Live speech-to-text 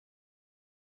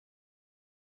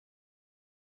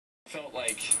Felt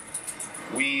like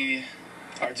we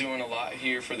are doing a lot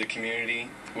here for the community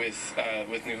with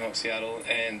New Hope Seattle,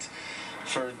 and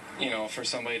for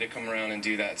somebody to come around and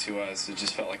do that to us, it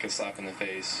just felt like a slap in the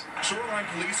face. Shoreline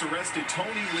police arrested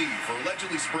Tony Lee for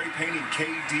allegedly spray painting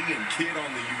KIDD and KIDD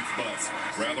on the youth bus.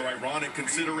 Rather ironic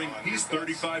considering he's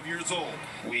 35 years old.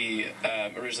 We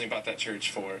originally bought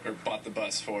the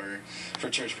bus for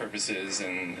church purposes,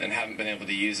 and haven't been able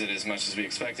to use it as much as we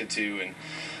expected to,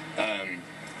 and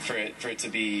for it to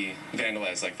be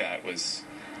vandalized like that was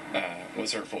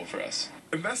hurtful for us.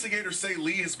 Investigators say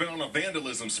Lee has been on a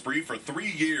vandalism spree for 3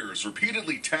 years,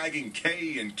 repeatedly tagging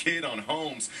K and KIDD on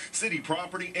homes, city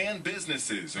property, and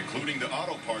businesses, including the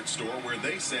auto parts store where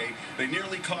they say they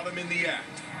nearly caught him in the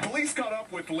act. Police caught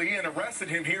up with Lee and arrested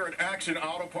him here at Action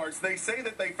Auto Parts. They say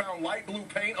that they found light blue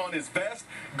paint on his vest,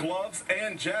 gloves,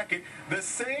 and jacket, the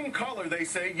same color they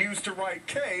say used to write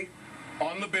K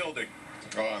on the building.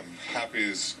 Oh, I'm happy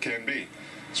as can be.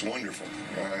 It's wonderful.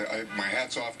 My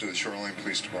hat's off to the Shoreline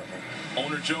Police Department.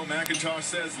 Owner Joe McIntosh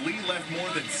says Lee left more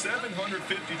than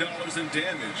 $750 in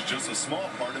damage, just a small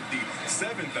part of the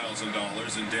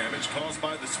 $7,000 in damage caused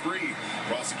by the spree.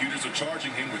 Prosecutors are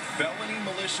charging him with felony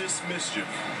malicious mischief.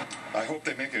 I hope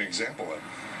they make an example of him,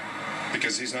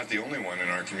 because he's not the only one in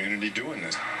our community doing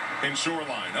this. In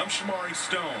Shoreline, I'm Shamari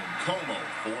Stone, Como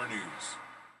 4 News.